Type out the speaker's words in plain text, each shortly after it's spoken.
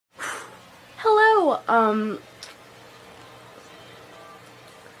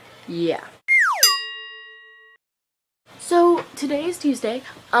yeah. So today is Tuesday.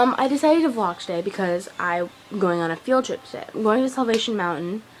 I decided to vlog today because I'm going on a field trip today. I'm going to Salvation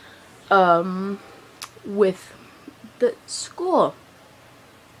Mountain with the school.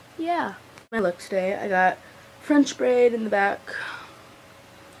 Yeah. My look today, I got French braid in the back.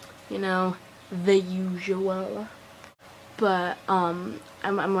 You know, the usual. But I'm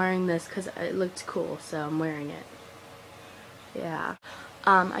wearing this because it looked cool, so I'm wearing it. Yeah.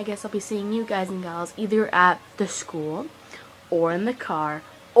 I guess I'll be seeing you guys and gals either at the school, or in the car,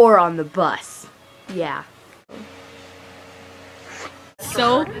 or on the bus. Yeah.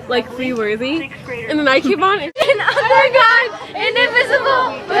 So, like, free worthy. And then I keep on. An undergone,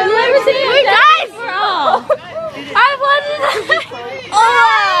 indivisible, with liberty. Wait, guys! I wanted.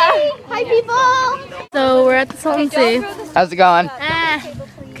 Hi, people. So we're at the Salton Sea. How's it going?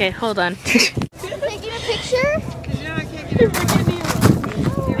 Okay, hold on. Taking a picture? Taking a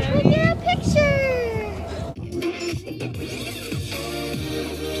picture!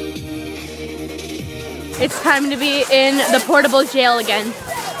 It's time to be in the portable jail again.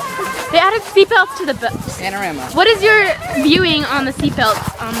 They added seatbelts to the bus. Panorama. What is your viewing on the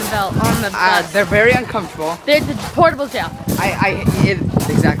seatbelts on the belt on the bus? They're very uncomfortable. They're the portable jail.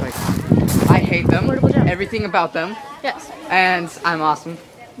 Exactly. I hate them. Portable jail. Everything about them. Yes. And I'm awesome.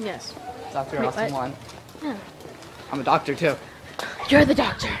 Yes. Dr. Wait, Awesome what? one. Yeah. I'm a doctor too. You're the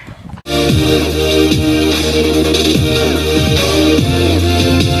doctor.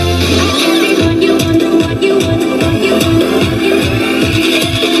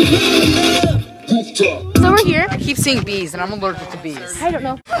 So we're here. I keep seeing bees and I'm allergic to bees. I don't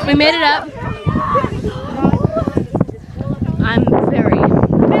know. We made it up. I'm very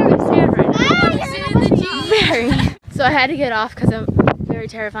scared right now. Very. So I had to get off because I'm very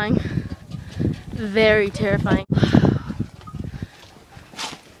terrifying. Very terrifying.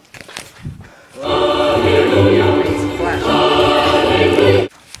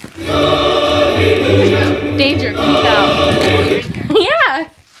 Danger, keep out. Yeah.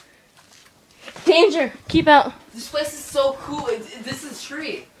 Danger, keep out. This place is so cool. This is a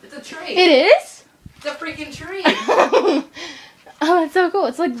tree. It's a tree. It is? It's a freaking tree. Oh, it's so cool.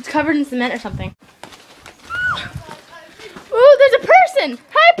 It's like covered in cement or something. Ooh, there's a person.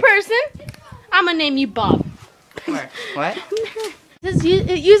 Hi, person. I'm gonna name you Bob. Where? What? Just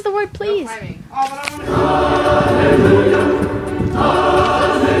use the word please. No climbing. Oh,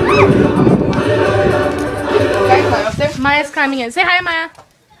 but I climb up there? Maya's climbing in. Say hi, Maya.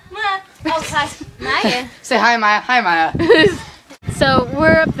 Maya. Oh, hi. Maya. Say hi, Maya. Hi, Maya. So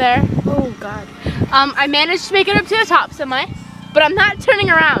we're up there. Oh God. I managed to make it up to the top semi, but I'm not turning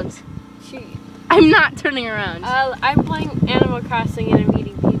around. I'm not turning around. I'm playing Animal Crossing and I'm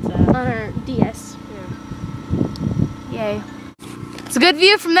eating pizza. On our DS. Yeah. Yay. It's a good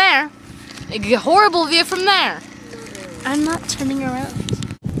view from there. A horrible view from there. I'm not turning around.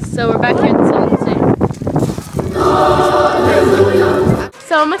 So we're back here at the Salton Sea.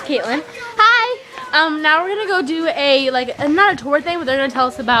 So I'm with Caitlin. Hi. Now we're gonna go do not a tour thing, but they're gonna tell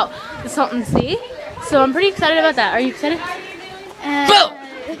us about the Salton Sea. So I'm pretty excited about that. Are you excited? Boom!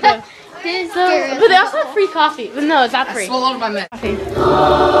 But they also have free coffee. But no, it's not free. I swallowed my mint.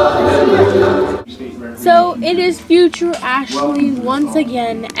 So it is future Ashley once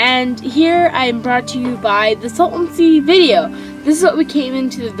again, and here I am brought to you by the Salton Sea video. This is what we came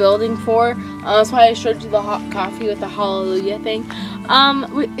into the building for. That's why I showed you the hot coffee with the hallelujah thing.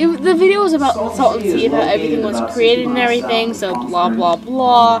 The video was about the Salton Sea, about everything was created and everything, so blah blah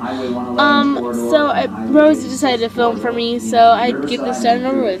blah. So Rosie decided to film for me, so I get this done and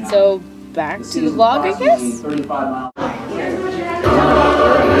over with. So back to the vlog, I guess.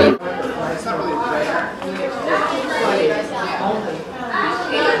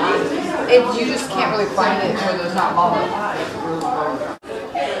 You just can't really find it where there's not lava.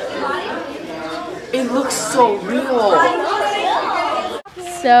 It looks so real.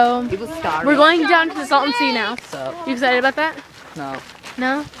 So we're going down to the Salton Sea now. You excited about that? No.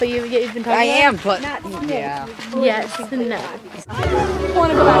 No? But you've been talking I about am, but yeah. Yes, no. I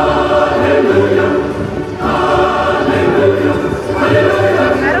want to go back.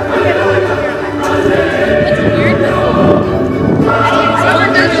 It's weird, but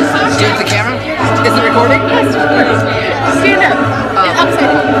Is the camera? Is it recording? yes, it's recording. Stand up. It's upside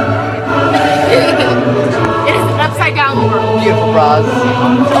down. It is an upside down world. Beautiful bras.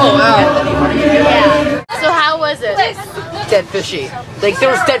 Oh wow. Yeah. So how was it? Dead fishy. Like there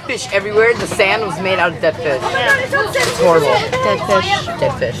was dead fish everywhere. The sand was made out of dead fish. It's horrible. Dead fish.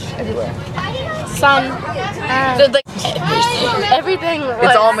 Dead fish everywhere. Sun. So, like, Everything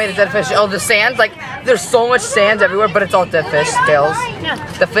It's all made of dead fish. Oh, the sands, like, there's so much sand everywhere, but it's all dead fish scales.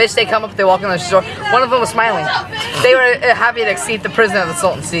 The fish, they come up, they walk on the shore. One of them was smiling. They were happy to exceed the prison of the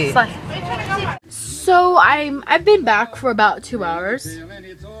Salton Sea. So I've been back for about 2 hours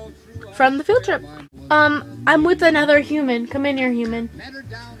from the field trip. I'm with another human. Come in here, human.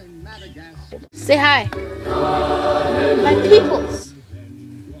 Say hi. My peoples.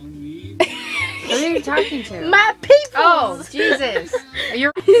 Who are you talking to? My peoples. Oh, Jesus.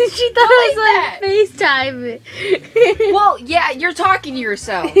 You're She thought I was on FaceTime. well, yeah, you're talking to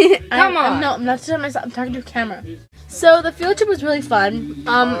yourself. Come on. No, I'm not talking to myself. I'm talking to a camera. So the field trip was really fun.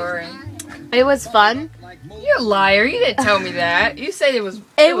 It was fun. You're a liar. You didn't tell me that. You said it was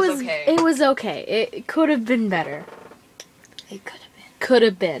okay. It was okay. It could have been better. It could have been. Could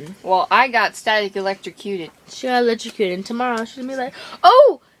have been. Well, I got static electrocuted. She got electrocuted, and tomorrow she'll be like,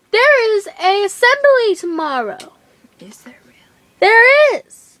 oh, there is a assembly tomorrow. Is there really? There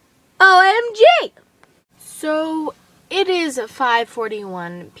is. OMG. So it is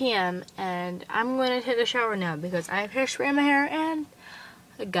 5:41 p.m. and I'm going to take a shower now because I have hairspray in my hair and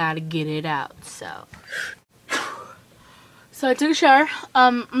I gotta get it out. So I took a shower.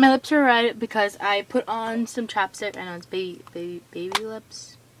 My lips are red because I put on some chapstick. I know it's baby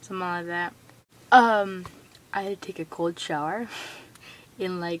lips, something like that. I had to take a cold shower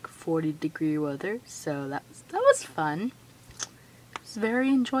in like 40-degree weather, so that was fun. It was very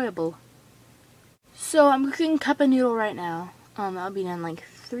enjoyable. So I'm cooking cup of noodle right now. I'll be done in like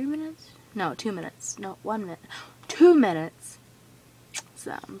 3 minutes. No, 2 minutes. No, 1 minute. 2 minutes.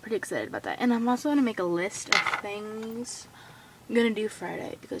 So I'm pretty excited about that. And I'm also gonna make a list of things I'm gonna do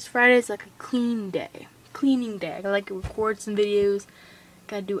Friday because Friday is like a cleaning day. I gotta like record some videos.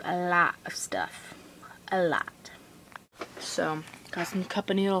 Gotta do a lot of stuff. A lot. So got some cup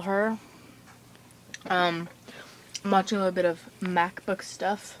of noodle her. I'm watching a little bit of MacBook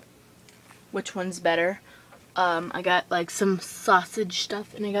stuff. Which one's better? I got like some sausage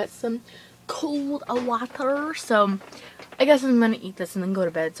stuff and I got some cold water. So I guess I'm gonna eat this and then go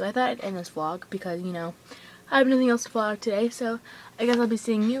to bed. So I thought I'd end this vlog because, you know, I have nothing else to vlog today. So I guess I'll be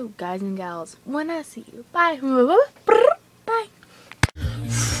seeing you guys and gals when I see you. Bye. Bye.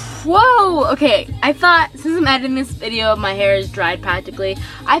 Whoa, okay, I thought since I'm editing this video, my hair is dried practically.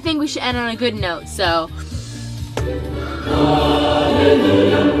 I think we should end on a good note, so